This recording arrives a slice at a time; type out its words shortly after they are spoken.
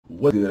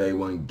What good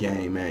A1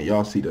 game, man?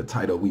 Y'all see the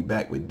title. We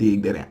back with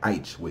DigDat and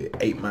Aitch with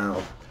 8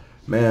 Mile.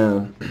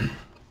 Man,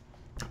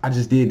 I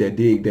just did that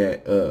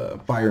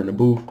DigDat fire in the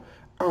booth.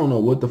 I don't know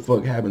what the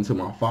fuck happened to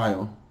my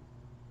file.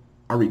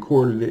 I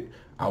recorded it.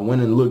 I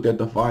went and looked at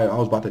the file. I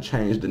was about to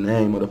change the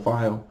name of the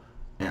file.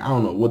 And I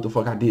don't know what the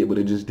fuck I did, but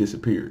it just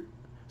disappeared.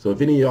 So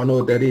if any of y'all know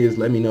what that is,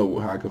 let me know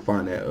how I can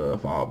find that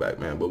file back,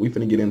 man. But we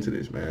finna get into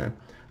this, man.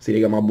 See,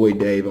 they got my boy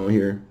Dave on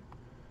here.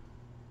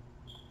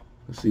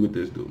 Let's see what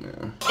this do,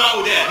 man.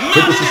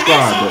 Hit the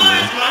subscribe button,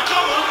 man.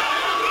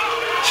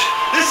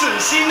 Listen,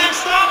 see,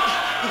 next up,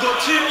 we got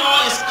 2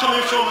 artists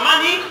coming from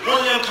Manny, one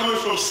of them coming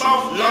from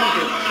South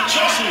London.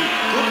 Trust me,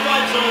 good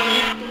vibes on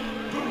me.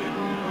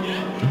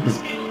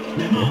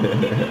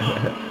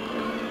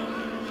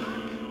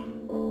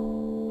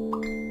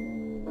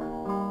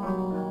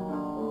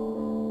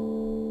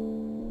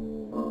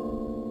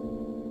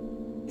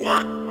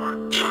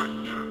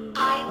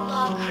 I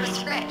love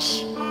Chris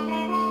Rich.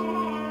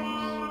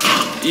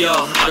 Yo,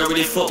 I don't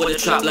really fuck with a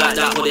trap like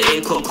that, but the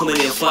income coming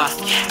in fast.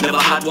 Never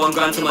had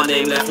 $1 to my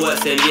name, left work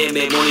saying yeah,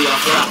 make money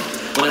off rap.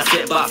 When I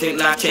sit back, think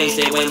life changed,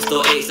 say when I'm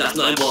still Aitch, that's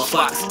nothing but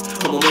facts.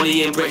 Put my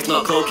money in bricks,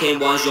 not cocaine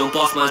ones, young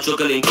boss man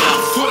juggling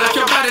caps. Talk like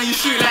you're bad and you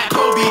shoot like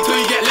Kobe, till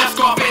you get left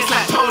scar face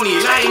like Tony.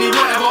 Lying you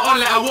whatever on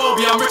like a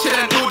Wobie, I'm richer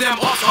than all them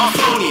ops on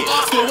Sony.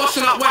 Still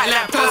washing up white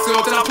like Persil,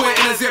 then I put it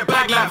in a zip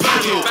bag like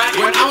Virgil.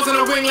 When I was on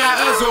a wing like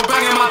Urzel,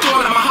 banging my door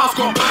like my house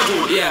got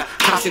burgled. Yeah,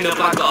 cash in the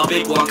bag, got a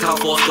big one,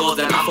 count 4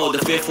 scores, then I fold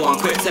the 5th one.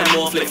 Quick 10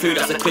 more, flip through,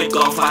 that's a quick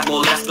gone, 5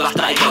 more less splash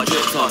that he got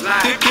dripped on.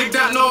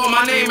 DigDat know what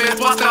my name is,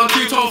 bust down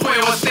 2-tone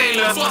footing was stainless.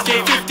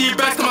 Gave 50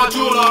 bags to my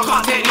jeweler,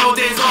 can't take no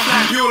days off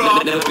like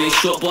Bueller. Never been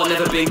shot, but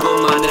never been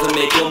gun man, never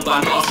made gun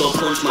band, but I still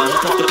punch man.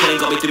 Hop off the plane,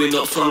 got me doing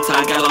up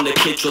sometime, gal on the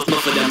kid, trust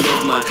not for them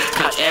love man.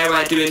 Catch air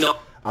right doing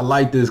up. I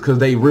like this because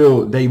they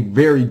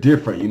very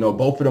different, you know,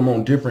 both of them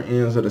on different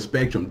ends of the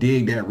spectrum.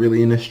 DigDat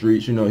really in the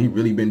streets, you know, he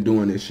really been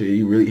doing this shit.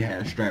 He really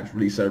has straps,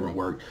 really serving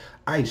work.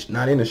 Aitch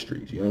not in the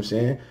streets, you know what I'm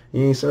saying?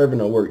 He ain't serving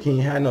no work. He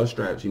ain't had no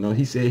straps, you know.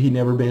 He said he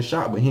never been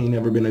shot, but he ain't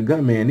never been a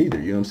gunman either,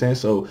 you know what I'm saying?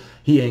 So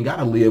he ain't got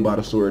to live by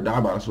the sword, die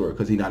by the sword,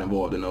 because he not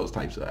involved in those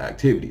types of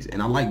activities.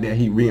 And I like that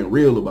he being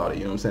real about it,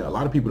 you know what I'm saying? A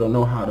lot of people don't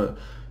know how to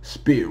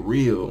spit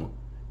real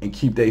and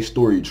keep their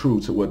story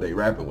true to what they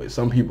rapping with.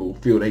 Some people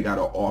feel they got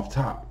to off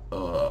top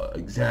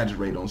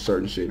exaggerate on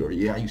certain shit, or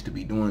yeah, I used to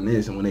be doing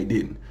this, and when they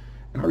didn't.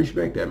 And I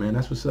respect that, man.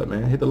 That's what's up,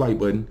 man. Hit the like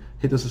button,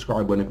 hit the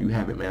subscribe button if you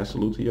haven't, man.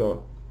 Salute to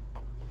y'all.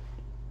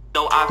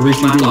 No, I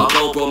man, got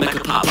a low bro, make a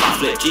pop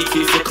flip.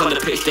 GQ sick on the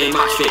pitch, they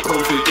match fit. Come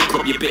through, dick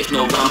up your bitch,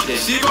 no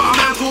rambling. She got a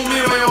man call me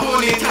when you're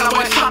horny, tell her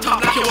boy shut up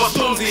like it was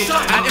Stormzy.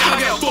 And if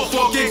I get booked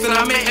for gigs and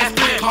I make S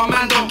break, her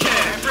man don't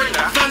care.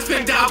 Fans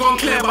think that I've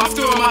gone clear, but I'm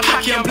still in my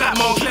khaki and black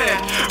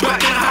Montclair. Back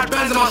then I had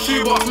bands in my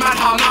shoebox, mad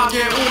how now I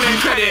get all in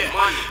credit.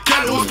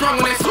 Gal all sprung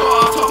when they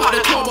saw us, top out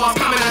the tour bars,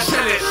 come in and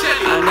shell it.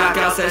 And that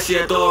gal says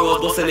she adore us,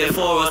 busting it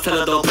for us, tell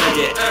her don't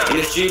beg it. In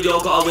the studio,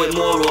 gotta win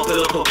more up,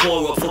 build up a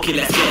pour up, fuck it,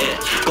 let's get it.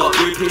 Got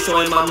groupies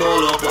showing my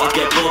mall up, but I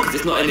get bored cause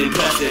it's not an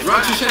impressive.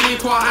 Ranchu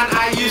Shaniqua and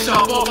Aisha,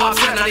 both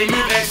upset, now they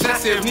move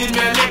excessive. Need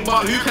me a link,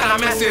 but who can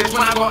I message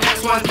when I got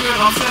X1's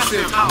doing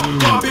obsessive?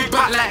 Got a big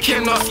back like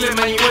Kim, not slim,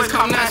 and you always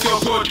come nice, you're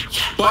good.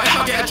 But if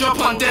I get a drop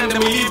on them,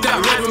 then we leave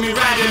that red when we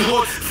ride in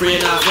hood. 3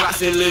 and a half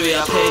racks in Louis,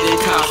 I paid in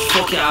cash,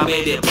 fuck it, I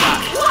made it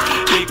back.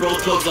 Big bro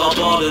plugs are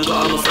ballin',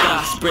 got a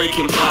mustache,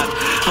 breaking bad.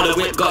 Had a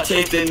whip, got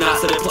chased in that,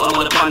 so they put him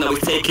on the band, now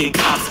we taking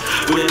cabs.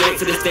 When they late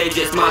to the stage,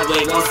 it's mad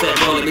way, 1 step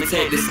roll, let me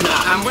take this snap.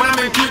 And when I'm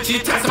in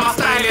Gucci, text my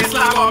stylist,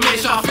 like I gotta make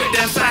sure I fit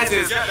them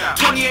sizes.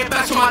 28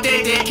 bags for my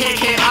day,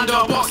 KK under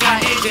a box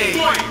like AJ.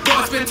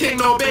 Gotta spin ting,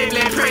 no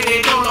Beyblade, pray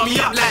they don't lock me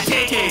up like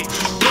KK.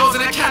 Blows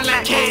in a can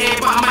like KA,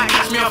 but I might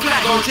catch me a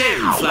flag on J.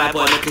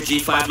 Flyboy, like a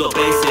G5, look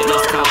basic.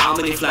 Lost count how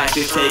many flights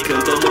we've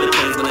taken. Done with the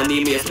planes, man, I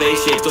need me a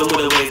spaceship. Done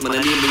with the waves, man,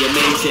 I need me a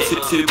main ship.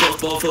 2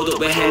 cups, both filled up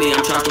with Henny.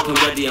 I'm charged up and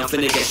ready, I'm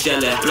finna get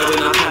shelly. Blowing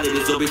on Cali,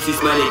 this will be too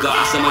smelly. Got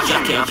ash on my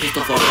jacket, I'm pissed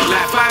off already.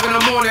 Like 5 in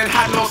the morning,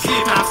 had no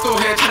sleep, and I'm still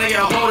here trying to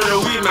get a hold of the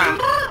weed, man.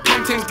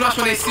 Paintings blush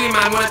when they see,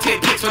 man, wanna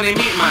take pics when they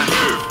meet, man.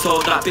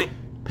 Told that bitch.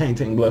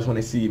 Painting blush when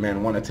they see,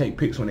 man. Want to take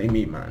pics when they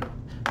meet, man.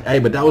 Hey,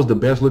 but that was the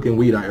best looking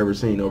weed I ever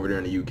seen over there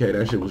in the UK.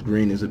 That shit was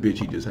green as a bitch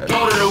he just had.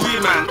 Hold of the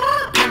weed, man.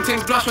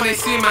 Paintings blush when they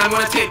see, man,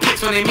 wanna take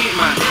pics when they meet,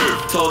 man.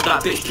 Told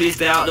that bitch, please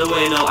stay out the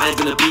way, no, I ain't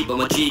gonna beat, but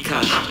my G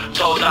can.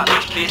 Told that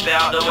bitch, please stay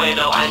out the way,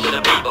 no, I ain't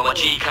gonna beat, but my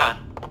G can.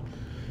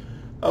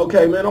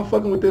 Okay, man, I'm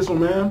fucking with this one,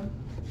 man.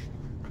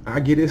 I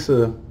get this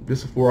a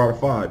 4 out of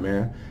 5,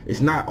 man.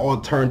 It's not all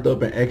turned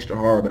up and extra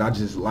hard, but I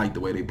just like the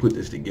way they put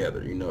this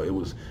together. You know,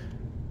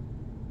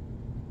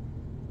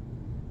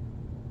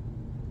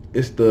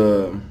 it's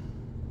the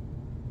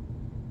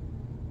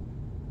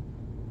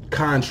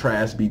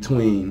contrast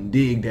between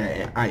DigDat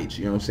and Aitch,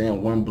 you know what I'm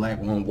saying? One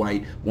black, one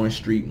white, one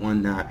street,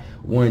 one not.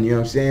 One, you know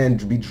what I'm saying,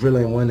 be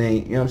drilling, one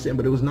ain't, you know what I'm saying?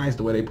 But it was nice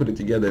the way they put it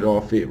together. It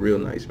all fit real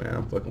nice, man.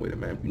 I'm fucking with it,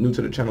 man. If you're new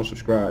to the channel,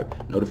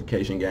 subscribe,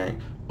 notification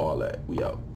gang, all that. We out.